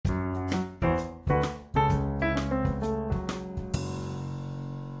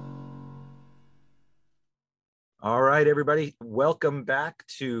All right, everybody. Welcome back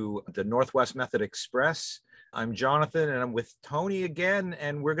to the Northwest Method Express. I'm Jonathan and I'm with Tony again,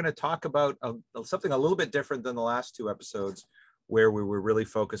 and we're going to talk about something a little bit different than the last two episodes where we were really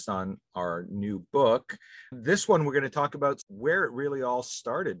focused on our new book. This one, we're going to talk about where it really all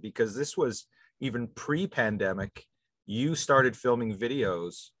started, because this was even pre-pandemic. You started filming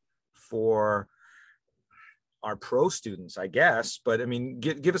videos for our pro students, I guess. But I mean,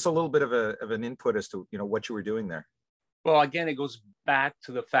 give us a little bit of an input as to, what you were doing there. Well, again, it goes back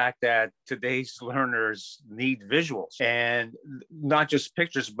to the fact that today's learners need visuals, and not just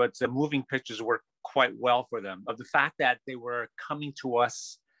pictures, but moving pictures work quite well for them. Of the fact that they were coming to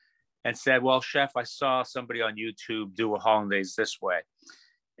us and said, well, chef, I saw somebody on YouTube do a hollandaise this way.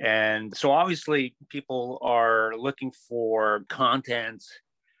 And so obviously people are looking for content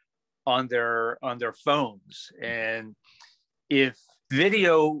on their phones. And if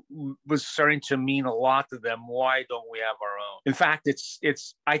video was starting to mean a lot to them, why don't we have our own? In fact,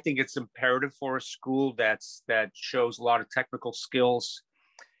 I think it's imperative for a school that shows a lot of technical skills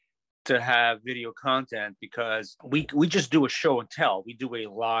to have video content, because we just do a show and tell. We do a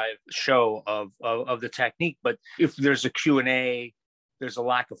live show of the technique, but if there's a Q&A, there's a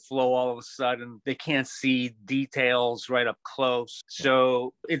lack of flow all of a sudden. They can't see details right up close.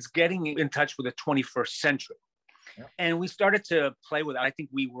 So it's getting in touch with the 21st century. Yeah. And we started to play with it. I think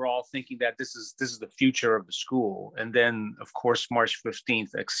we were all thinking that this is the future of the school. And then, of course, March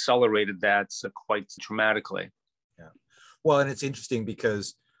 15th accelerated that quite dramatically. Yeah. Well, and it's interesting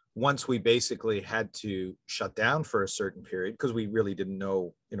because once we basically had to shut down for a certain period, because we really didn't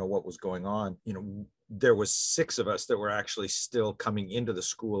know, what was going on, there was 6 of us that were actually still coming into the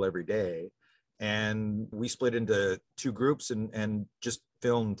school every day. And we split into 2 groups and just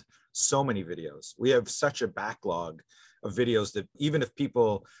filmed so many videos. We have such a backlog of videos that even if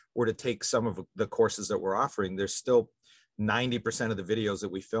people were to take some of the courses that we're offering, there's still 90% of the videos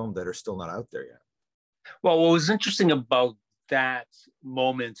that we filmed that are still not out there yet. Well, what was interesting about that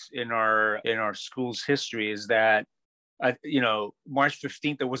moment in our school's history is that, March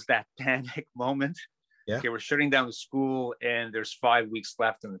 15th, there was that panic moment. Yeah. Okay, we're shutting down the school and there's 5 weeks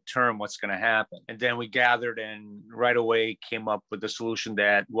left in the term. What's going to happen? And then we gathered and right away came up with the solution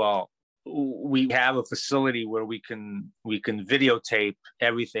that, well, we have a facility where we can videotape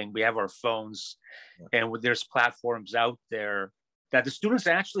everything. We have our phones, and there's platforms out there that the students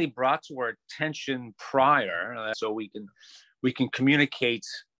actually brought to our attention prior, so we can communicate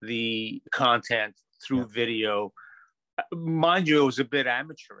the content through video. Mind you, it was a bit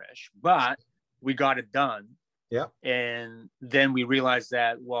amateurish, but we got it done. Yeah. And then we realized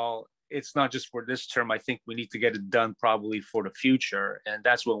that, well, it's not just for this term. I think we need to get it done probably for the future. And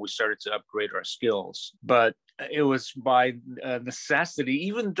that's when we started to upgrade our skills. But it was by necessity,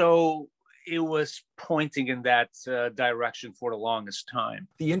 even though it was pointing in that direction for the longest time.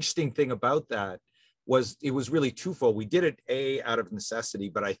 The interesting thing about that was it was really twofold. We did it out of necessity,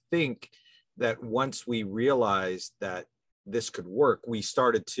 but I think that once we realized that this could work, we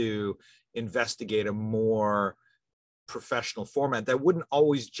started to investigate a more professional format that wouldn't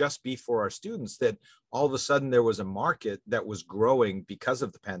always just be for our students, that all of a sudden there was a market that was growing because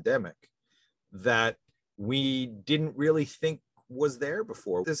of the pandemic that we didn't really think was there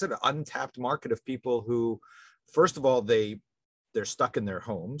before. There's an untapped market of people who, first of all, they're stuck in their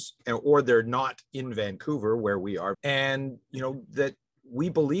homes, or they're not in Vancouver where we are. And, that we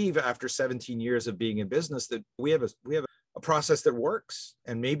believe after 17 years of being in business that we have a process that works.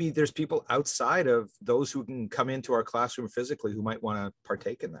 And maybe there's people outside of those who can come into our classroom physically who might want to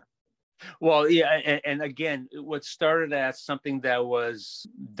partake in that. Well, yeah. And again, what started as something that was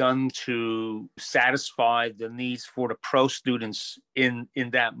done to satisfy the needs for the pro students in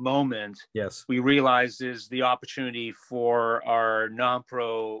that moment, yes, we realized is the opportunity for our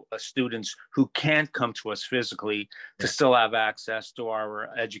non-pro students who can't come to us physically to still have access to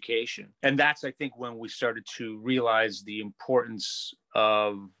our education. And that's, I think, when we started to realize the importance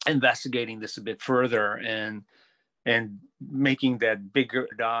of investigating this a bit further and making that bigger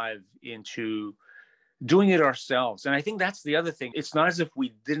dive into doing it ourselves. And I think that's the other thing. It's not as if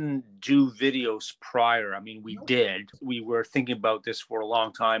we didn't do videos prior. I mean, we did. We were thinking about this for a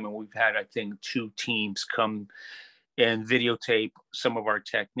long time, and we've had, I think, 2 teams come and videotape some of our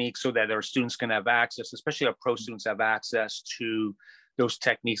techniques so that our students can have access, especially our pro students have access to those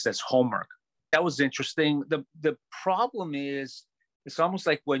techniques as homework. That was interesting. The problem is, it's almost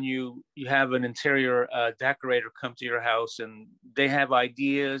like when you have an interior decorator come to your house and they have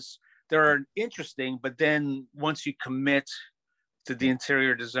ideas. They're interesting, but then once you commit to the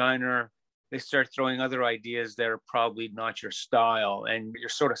interior designer, they start throwing other ideas that are probably not your style, and you're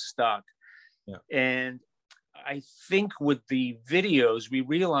sort of stuck. Yeah. And I think with the videos, we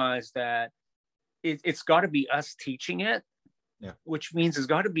realized that it's got to be us teaching it, Yeah. which means it's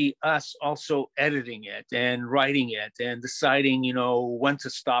got to be us also editing it and writing it and deciding, when to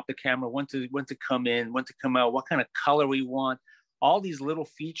stop the camera, when to come in, when to come out, what kind of color we want, all these little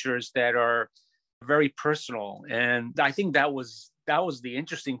features that are very personal. And I think that was the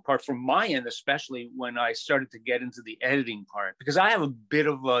interesting part from my end, especially when I started to get into the editing part, because I have a bit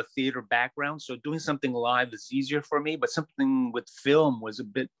of a theater background. So doing something live is easier for me, but something with film was a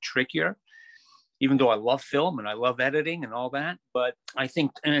bit trickier, even though I love film and I love editing and all that. But I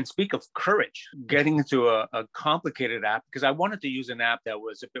think, and speak of courage, getting into a complicated app, because I wanted to use an app that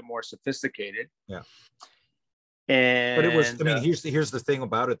was a bit more sophisticated. Yeah. And but it was, I mean, here's the thing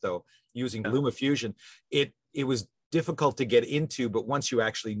about it though, using LumaFusion, it was difficult to get into, but once you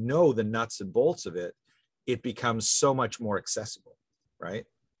actually know the nuts and bolts of it, it becomes so much more accessible, right?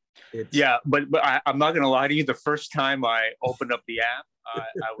 Yeah, but I'm not going to lie to you. The first time I opened up the app,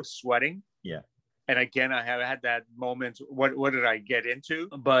 I was sweating. Yeah. And again, I have had that moment. What did I get into?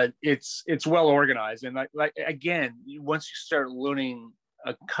 But it's well organized. And like again, once you start learning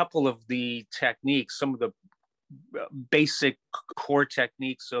a couple of the techniques, some of the basic core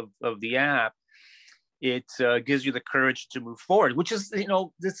techniques of the app, it gives you the courage to move forward, which is,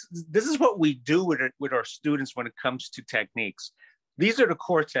 this is what we do with our students when it comes to techniques. These are the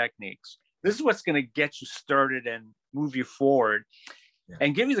core techniques. This is what's going to get you started and move you forward,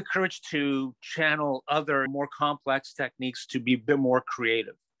 and give you the courage to channel other more complex techniques to be a bit more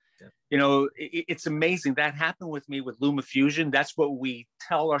creative. Yeah. It's amazing. That happened with me with LumaFusion. That's what we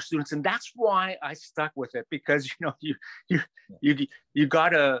tell our students, and that's why I stuck with it, because you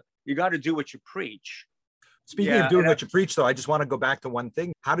gotta do what you preach. Speaking of doing what you preach, though, I just want to go back to one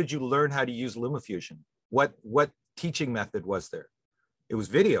thing. How did you learn how to use LumaFusion? What teaching method was there? It was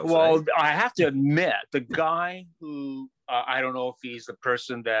videos. Well, right? I have to admit, the guy who I don't know if he's the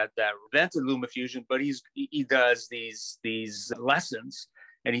person that invented LumaFusion, but he does these lessons,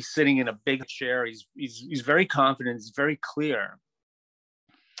 and he's sitting in a big chair. He's very confident. He's very clear,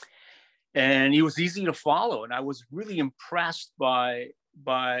 and he was easy to follow. And I was really impressed by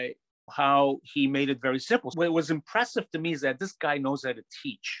how he made it very simple. What was impressive to me is that this guy knows how to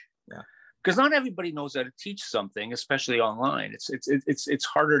teach. Yeah. Because not everybody knows how to teach something, especially online. It's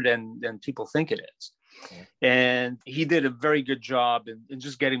harder than people think it is. Yeah. And he did a very good job in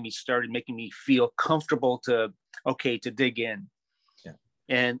just getting me started, making me feel comfortable to dig in. Yeah.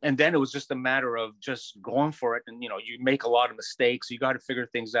 And then it was just a matter of just going for it. And, you make a lot of mistakes. You got to figure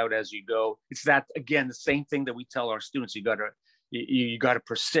things out as you go. It's that, again, the same thing that we tell our students. You got to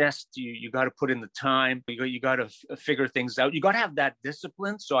persist. You got to put in the time. You got to figure things out. You got to have that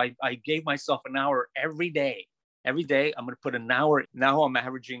discipline. So I gave myself an hour every day. Every day I'm going to put an hour. Now I'm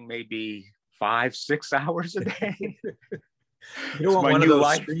averaging maybe 5-6 hours a day. You don't want one of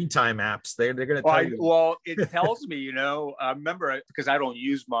those screen time apps. They're going to tell you. Well, it tells me, remember, because I don't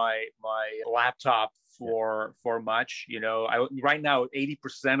use my laptop for much. Right now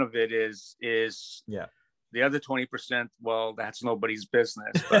 80% of it is yeah. The other 20%, well, that's nobody's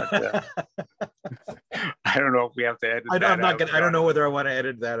business. But I don't know if we have to edit that out. I don't know whether I want to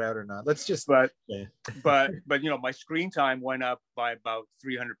edit that out or not. Let's just. But my screen time went up by about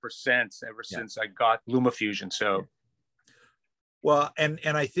 300% ever since I got LumaFusion. So. Well, and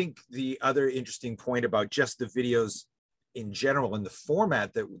I think the other interesting point about just the videos in general and the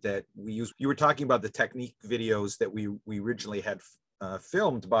format that we use, you were talking about the technique videos that we originally had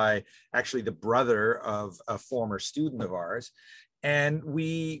filmed by actually the brother of a former student of ours. And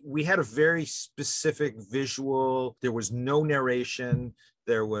we had a very specific visual. There was no narration.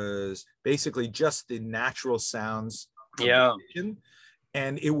 There was basically just the natural sounds. Yeah.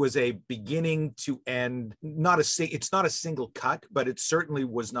 And it was a beginning to end, it's not a single cut, but it certainly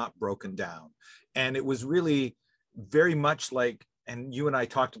was not broken down. And it was really very much like, and you and I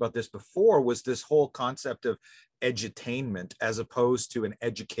talked about this before, was this whole concept of edutainment as opposed to an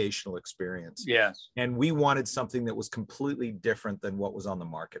educational experience. Yes. And we wanted something that was completely different than what was on the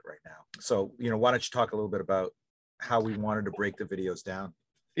market right now. So, why don't you talk a little bit about how we wanted to break the videos down?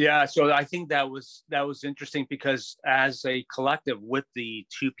 Yeah, so I think that was interesting, because as a collective with the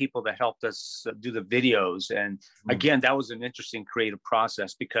two people that helped us do the videos, and again, that was an interesting creative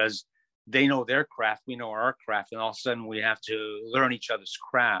process, because they know their craft, we know our craft, and all of a sudden we have to learn each other's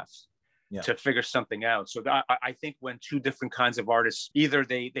crafts to figure something out. So I think when two different kinds of artists, either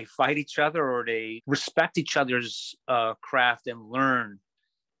they fight each other or they respect each other's craft and learn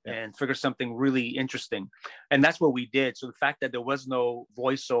and figure something really interesting. And that's what we did. So the fact that there was no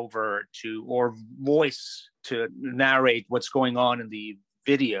voiceover or voice to narrate what's going on in the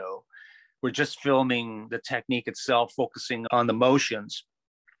video we're just filming the technique itself, focusing on the motions.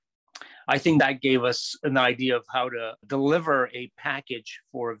 I think that gave us an idea of how to deliver a package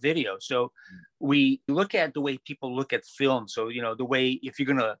for a video. So we look at the way people look at film. So, the way if you're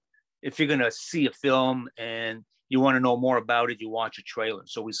gonna see a film and you want to know more about it, you watch a trailer.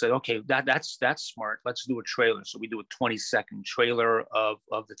 So we said, okay, that's smart. Let's do a trailer. So we do a 20-second trailer of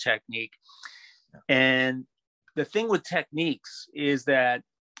the technique. And the thing with techniques is that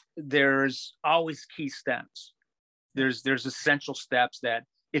there's always key steps. There's essential steps that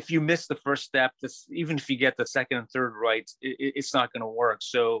if you miss the first step, even if you get the second and third right, it's not going to work.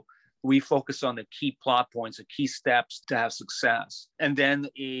 So we focus on the key plot points, the key steps to have success. And then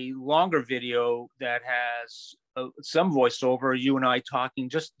a longer video that has some voiceover, you and I talking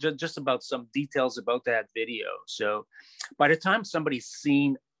just about some details about that video. So by the time somebody's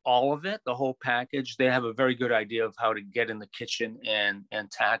seen all of it, the whole package, they have a very good idea of how to get in the kitchen and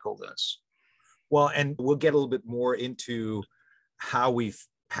tackle this. Well, and we'll get a little bit more into how we've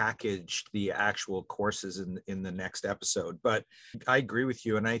packaged the actual courses in the next episode. But I agree with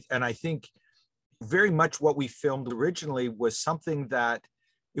you. And I think very much what we filmed originally was something that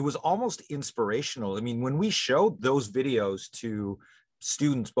it was almost inspirational. I mean, when we showed those videos to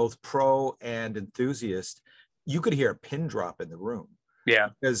students, both pro and enthusiast, you could hear a pin drop in the room.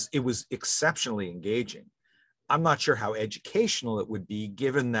 Yeah. Because it was exceptionally engaging. I'm not sure how educational it would be,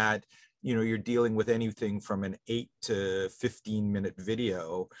 given that you're dealing with anything from an 8 to 15 minute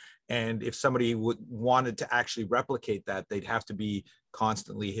video. And if somebody wanted to actually replicate that, they'd have to be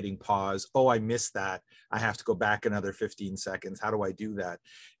constantly hitting pause. Oh, I missed that. I have to go back another 15 seconds. How do I do that?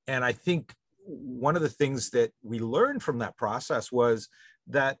 And I think one of the things that we learned from that process was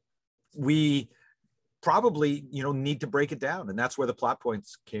that we probably, need to break it down. And that's where the plot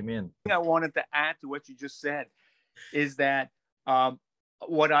points came in. I wanted to add to what you just said is that,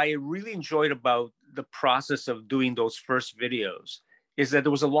 what I really enjoyed about the process of doing those first videos is that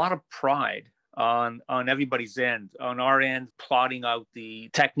there was a lot of pride on everybody's end, on our end, plotting out the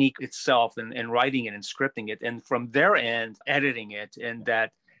technique itself and writing it and scripting it, and from their end, editing it, and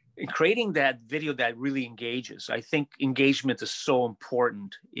creating that video that really engages. I think engagement is so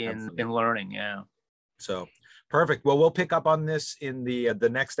important in learning. Yeah. So perfect. Well, we'll pick up on this in the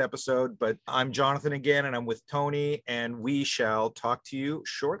next episode, but I'm Jonathan again, and I'm with Tony, and we shall talk to you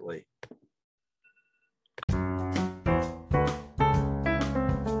shortly.